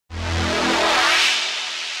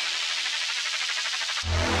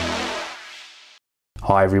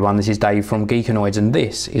Hi everyone, this is Dave from Geekanoids, and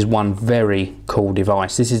this is one very cool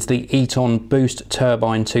device. This is the Eton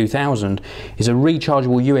BoostTurbine 2000. It's a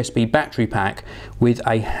rechargeable USB battery pack with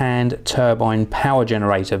a hand turbine power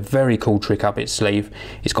generator. Very cool trick up its sleeve.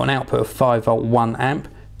 It's got an output of 5 volt 1 amp,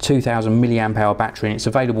 2000 milliamp hour battery, and it's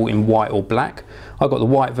available in white or black. I've got the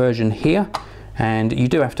white version here, and you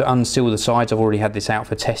do have to unseal the sides. I've already had this out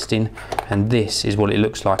for testing, and this is what it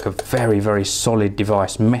looks like. A very solid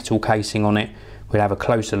device, metal casing on it. We'll have a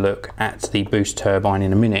closer look at the BoostTurbine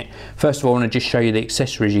in a minute. First of all, I want to just show you the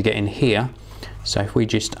accessories you get in here. So if we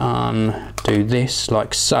just undo this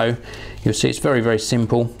like so, you'll see it's very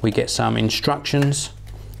simple. We get some instructions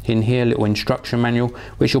in here, little instruction manual,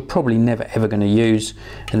 which you're probably never ever going to use.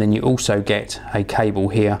 And then you also get a cable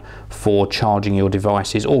here for charging your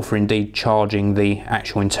devices, or for indeed charging the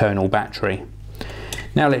actual internal battery.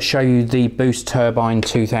 Now let's show you the BoostTurbine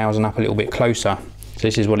 2000 up a little bit closer.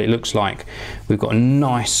 This is what it looks like. We've got a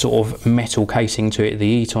nice sort of metal casing to it, the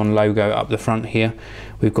Eton logo up the front here.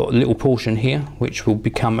 We've got a little portion here which will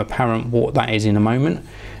become apparent what that is in a moment,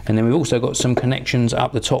 and then we've also got some connections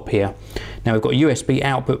up the top here. Now we've got a USB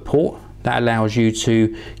output port that allows you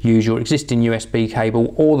to use your existing USB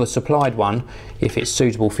cable or the supplied one if it's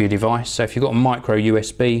suitable for your device. So if you've got a micro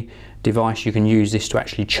USB device, you can use this to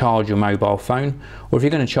actually charge your mobile phone, or if you're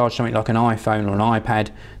going to charge something like an iPhone or an iPad,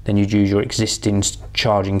 then you'd use your existing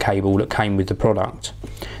charging cable that came with the product.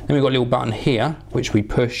 Then we've got a little button here which we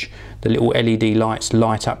push. The little LED lights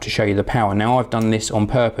light up to show you the power. Now I've done this on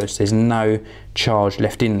purpose. There's no charge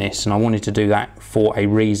left in this, and I wanted to do that for a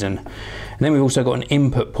reason. And then we've also got an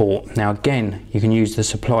input port. Now again, you can use the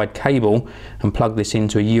supplied cable and plug this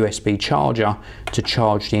into a USB charger to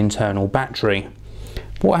charge the internal battery.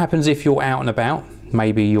 What happens if you're out and about?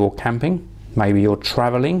 Maybe you're camping, maybe you're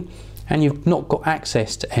traveling, and you've not got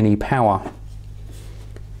access to any power.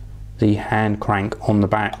 The hand crank on the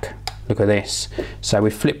back, look at this. So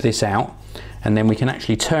we flip this out, and then we can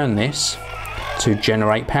actually turn this to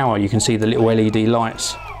generate power. You can see the little LED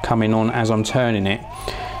lights coming on as I'm turning it.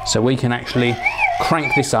 So we can actually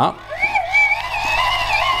crank this up.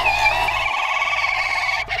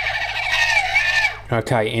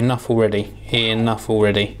 Okay, enough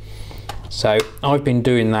already. So I've been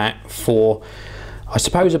doing that for, I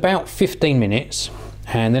suppose, about 15 minutes,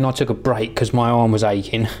 and then I took a break because my arm was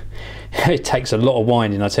aching. It takes a lot of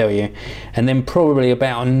winding, I tell you. And then probably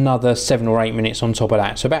about another 7 or 8 minutes on top of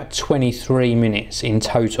that, so about 23 minutes in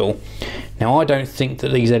total. Now I don't think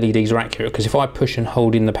that these LEDs are accurate, because if I push and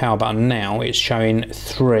hold in the power button now, it's showing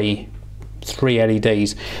three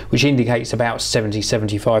LEDs, which indicates about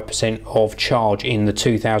 70-75% of charge in the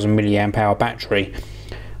 2000 milliamp hour battery.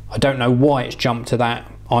 I don't know why it's jumped to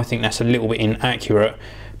that. I think that's a little bit inaccurate,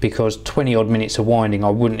 because 20 odd minutes of winding, I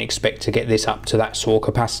wouldn't expect to get this up to that sort of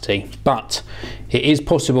capacity. But it is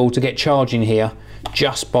possible to get charge in here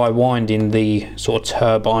just by winding the sort of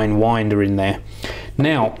turbine winder in there.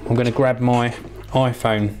 Now I'm going to grab my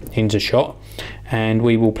iPhone into shot, and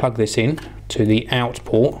we will plug this in to the out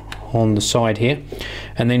port on the side here,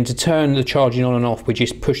 and then to turn the charging on and off, we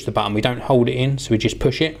just push the button. We don't hold it in, so we just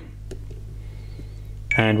push it,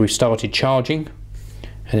 and we've started charging.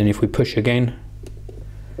 And then if we push again,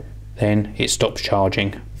 then it stops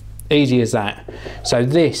charging. Easy as that. So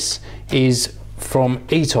this is from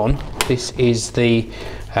Eton. This is the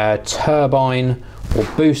turbine, or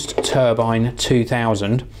BoostTurbine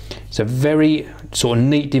 2000. It's a very sort of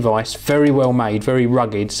neat device, very well made, very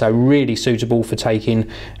rugged, so really suitable for taking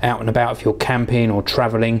out and about if you're camping or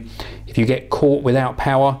traveling. If you get caught without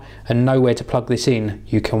power and nowhere to plug this in,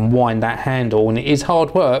 you can wind that handle, and it is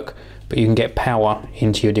hard work, but you can get power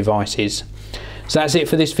into your devices. So that's it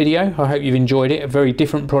for this video. I hope you've enjoyed it. A very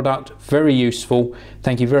different product, very useful.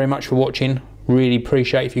 Thank you very much for watching. Really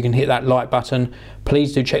appreciate if you can hit that like button.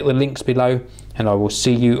 Please do check the links below, and I will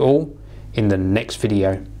see you all in the next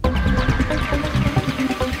video.